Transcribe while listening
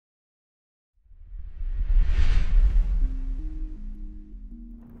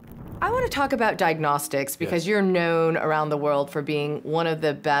I want to talk about diagnostics because you're known around the world for being one of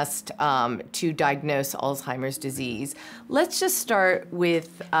the best to diagnose Alzheimer's disease. Let's just start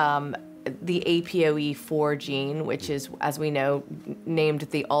with the APOE4 gene, which is, as we know, named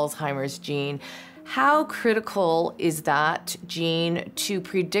the Alzheimer's gene. How critical is that gene to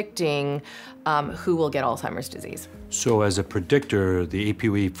predicting who will get Alzheimer's disease? So as a predictor, the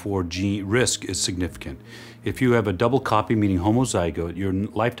APOE4 gene risk is significant. If you have a double copy, meaning homozygote, your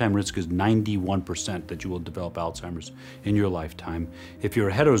lifetime risk is 91% that you will develop Alzheimer's in your lifetime. If you're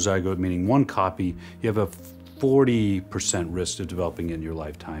a heterozygote, meaning one copy, you have a 40% risk of developing in your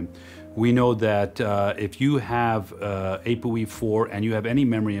lifetime. We know that if you have APOE4 and you have any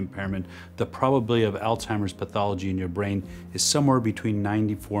memory impairment, the probability of Alzheimer's pathology in your brain is somewhere between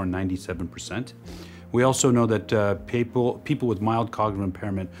 94 and 97%. We also know that people with mild cognitive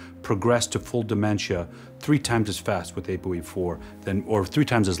impairment progress to full dementia 3 times as fast with APOE4 or 3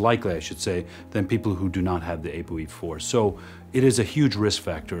 times as likely, I should say, than people who do not have the APOE4. So it is a huge risk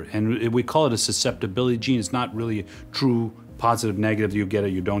factor, and we call it a susceptibility gene. It's not really a true positive, negative, you get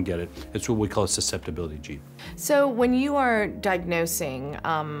it, you don't get it. It's what we call a susceptibility gene. So when you are diagnosing,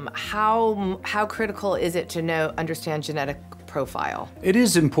 how critical is it to understand genetic profile? It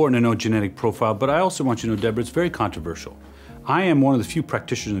is important to know genetic profile, but I also want you to know, Deborah, it's very controversial. I am one of the few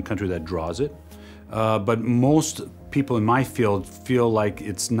practitioners in the country that draws it, but most people in my field feel like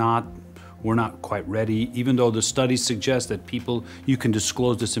we're not quite ready, even though the studies suggest that you can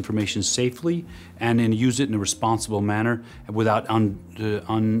disclose this information safely and then use it in a responsible manner without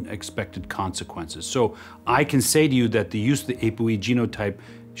unexpected consequences. So I can say to you that the use of the APOE genotype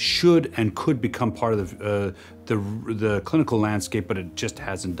should and could become part of the clinical landscape, but it just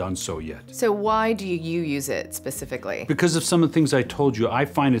hasn't done so yet. So why do you use it specifically? Because of some of the things I told you. I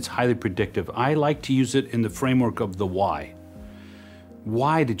find it's highly predictive. I like to use it in the framework of the why.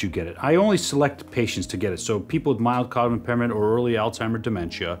 Why did you get it? I only select patients to get it. So people with mild cognitive impairment or early Alzheimer's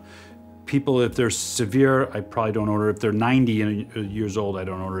dementia, people, if they're severe, I probably don't order it. If they're 90 years old, I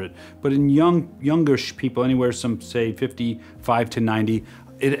don't order it. But in youngish people, anywhere from say 55 to 90,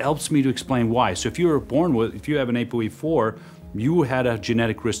 it helps me to explain why. So if you have an APOE4, you had a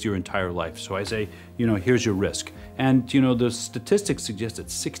genetic risk your entire life. So I say, here's your risk. And the statistics suggest that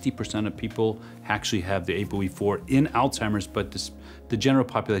 60% of people actually have the APOE4 in Alzheimer's, but the general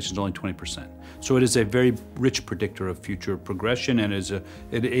population is only 20%. So it is a very rich predictor of future progression, and it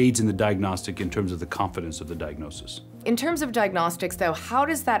aids in the diagnostic in terms of the confidence of the diagnosis. In terms of diagnostics, though, how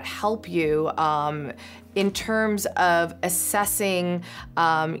does that help you in terms of assessing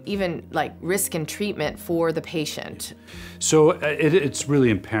even like risk and treatment for the patient? So it's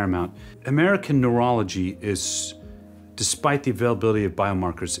really paramount. American neurology is, despite the availability of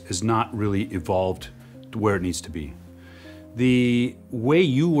biomarkers, is not really evolved to where it needs to be. The way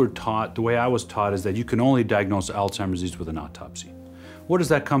you were taught, the way I was taught, is that you can only diagnose Alzheimer's disease with an autopsy. Where does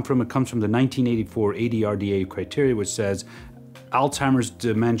that come from? It comes from the 1984 ADRDA criteria, which says Alzheimer's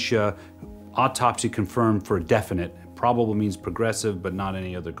dementia, autopsy confirmed for definite. Probable means progressive, but not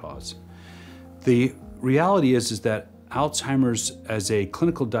any other cause. The reality is that Alzheimer's as a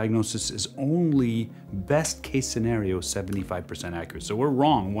clinical diagnosis is only best case scenario 75% accurate. So we're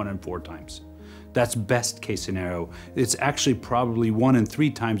wrong 1 in 4 times. That's best case scenario. It's actually probably 1 in 3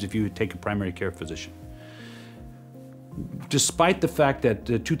 times if you take a primary care physician. Despite the fact that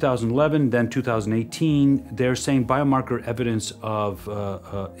 2011, then 2018, they're saying biomarker evidence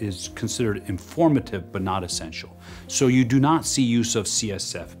is considered informative but not essential. So you do not see use of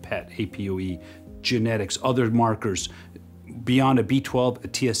CSF, PET, APOE, genetics, other markers beyond a B12,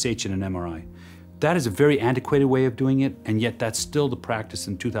 a TSH, and an MRI. That is a very antiquated way of doing it, and yet that's still the practice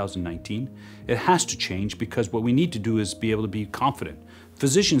in 2019. It has to change because what we need to do is be able to be confident.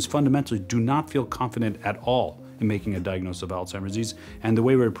 Physicians fundamentally do not feel confident at all in making a diagnosis of Alzheimer's disease, and the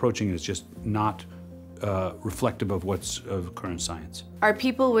way we're approaching it is just not reflective of what's of current science. Are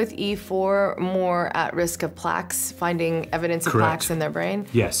people with E4 more at risk of plaques, finding evidence of Correct. plaques in their brain?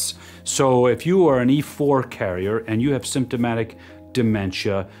 Yes. So if you are an E4 carrier and you have symptomatic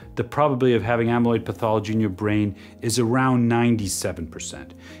dementia, the probability of having amyloid pathology in your brain is around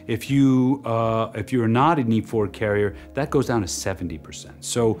 97%. If you're not an E4 carrier, that goes down to 70%.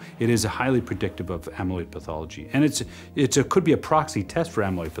 So it is highly predictive of amyloid pathology, and it could be a proxy test for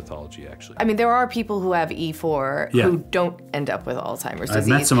amyloid pathology, actually. I mean, there are people who have E4 who don't end up with Alzheimer's disease. I've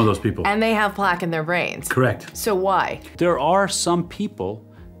met some of those people. And they have plaque in their brains. Correct. So why? There are some people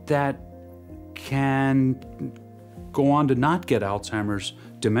that can go on to not get Alzheimer's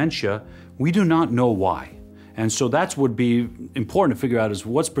dementia. We do not know why. And so that's would be important to figure out is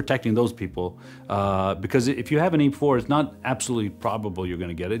what's protecting those people. Because if you have an E4, it's not absolutely probable you're going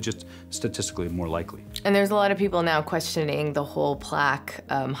to get it, just statistically more likely. And there's a lot of people now questioning the whole plaque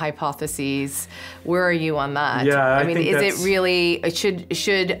hypotheses. Where are you on that? Yeah, I mean, is it really, should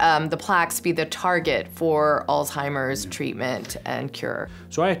the plaques be the target for Alzheimer's treatment and cure?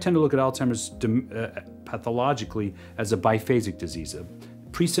 So I tend to look at Alzheimer's pathologically as a biphasic disease, a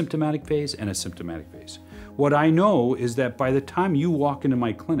pre-symptomatic phase and a symptomatic phase. What I know is that by the time you walk into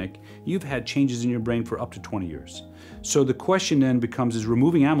my clinic, you've had changes in your brain for up to 20 years. So the question then becomes, is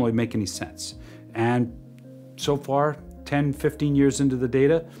removing amyloid make any sense? And so far, 10, 15 years into the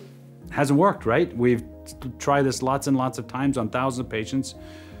data, hasn't worked, right? We've tried this lots and lots of times on thousands of patients,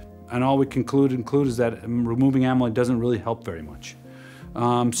 and all we conclude is that removing amyloid doesn't really help very much.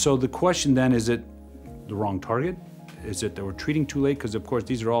 So the question then, is it the wrong target? Is it that we're treating too late? Because of course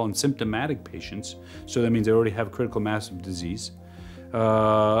these are all in symptomatic patients, so that means they already have critical mass of disease.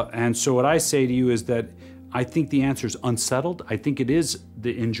 And so what I say to you is that I think the answer is unsettled. I think it is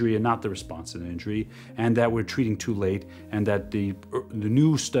the injury and not the response to the injury, and that we're treating too late, and that the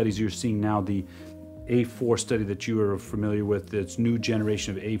new studies you're seeing now, the A4 study that you are familiar with, its new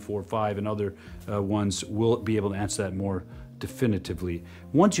generation of A4-5 and other ones, will be able to answer that more definitively.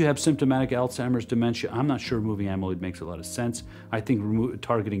 Once you have symptomatic Alzheimer's dementia, I'm not sure removing amyloid makes a lot of sense. I think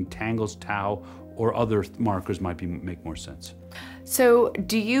targeting tangles, tau, or other markers might make more sense. So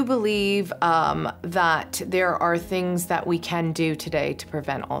do you believe that there are things that we can do today to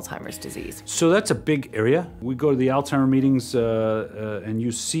prevent Alzheimer's disease? So that's a big area. We go to the Alzheimer meetings and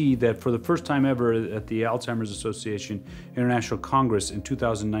you see that for the first time ever at the Alzheimer's Association International Congress in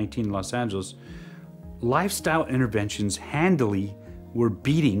 2019 in Los Angeles, lifestyle interventions handily were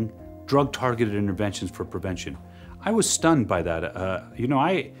beating drug-targeted interventions for prevention. I was stunned by that.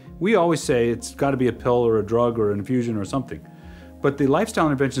 We always say it's got to be a pill or a drug or an infusion or something. But the lifestyle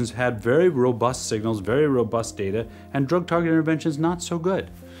interventions had very robust signals, very robust data, and drug-targeted interventions not so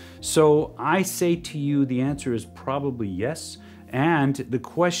good. So I say to you, the answer is probably yes. And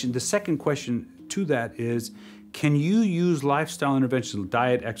the second question to that is, can you use lifestyle interventions,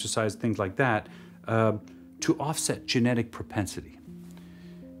 diet, exercise, things like that, to offset genetic propensity?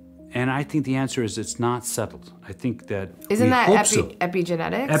 And I think the answer is it's not settled. I think that Isn't that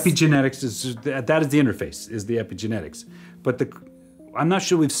epigenetics? Epigenetics is the interface, is the epigenetics. But I'm not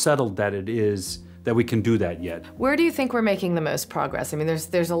sure we've settled that that we can do that yet. Where do you think we're making the most progress? I mean,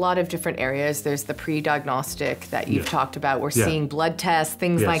 there's a lot of different areas. There's the pre-diagnostic that you've talked about. We're seeing blood tests,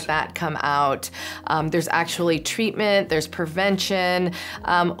 things like that come out. There's actually treatment, there's prevention.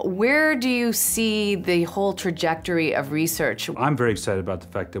 Where do you see the whole trajectory of research? I'm very excited about the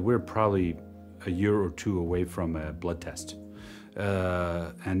fact that we're probably a year or two away from a blood test.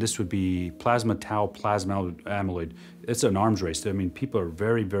 And this would be plasma tau, plasma amyloid. It's an arms race. I mean, people are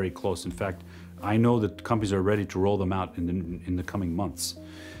very, very close. In fact, I know that companies are ready to roll them out in the coming months.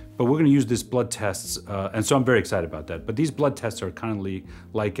 But we're going to use these blood tests, and so I'm very excited about that. But these blood tests are kind of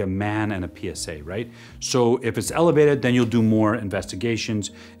like a MAN and a PSA, right? So if it's elevated, then you'll do more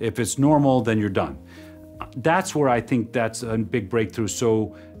investigations. If it's normal, then you're done. That's where I think that's a big breakthrough.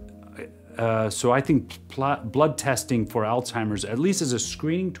 So I think blood testing for Alzheimer's, at least as a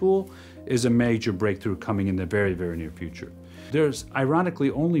screening tool, is a major breakthrough coming in the very, very near future. There's ironically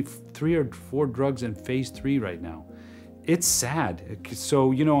only 3 or 4 drugs in phase 3 right now. It's sad.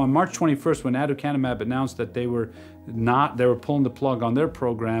 So, on March 21st, when aducanumab announced that they were pulling the plug on their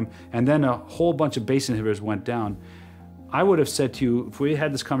program, and then a whole bunch of BACE inhibitors went down, I would have said to you, if we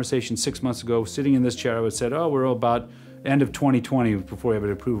had this conversation 6 months ago, sitting in this chair, I would have said, oh, we're about end of 2020 before we have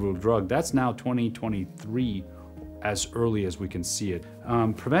an approvable drug. That's now 2023 as early as we can see it.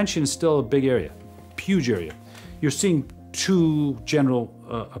 Prevention is still a big area, huge area. You're seeing 2 general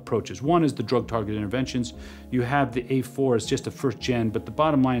approaches. One is the drug-targeted interventions. You have the A4 as just a first gen, but the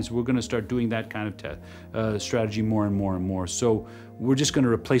bottom line is we're going to start doing that kind of strategy more and more and more. So we're just going to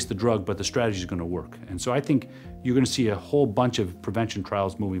replace the drug, but the strategy is going to work. And so I think you're going to see a whole bunch of prevention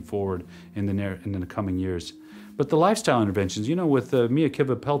trials moving forward in the coming years. But the lifestyle interventions, with Mia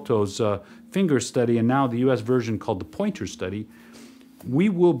Kiva-Pelto's finger study and now the US version called the Pointer study, we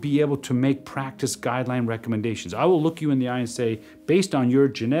will be able to make practice guideline recommendations. I will look you in the eye and say, based on your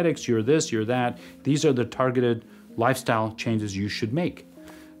genetics, you're this, you're that, these are the targeted lifestyle changes you should make.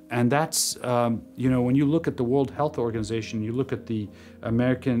 And that's, when you look at the World Health Organization, you look at the the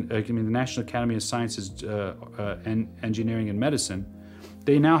National Academy of Sciences, Engineering and Medicine,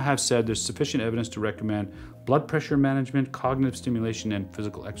 they now have said there's sufficient evidence to recommend blood pressure management, cognitive stimulation, and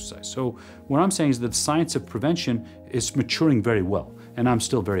physical exercise. So what I'm saying is that the science of prevention is maturing very well, and I'm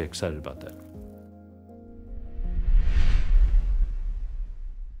still very excited about that.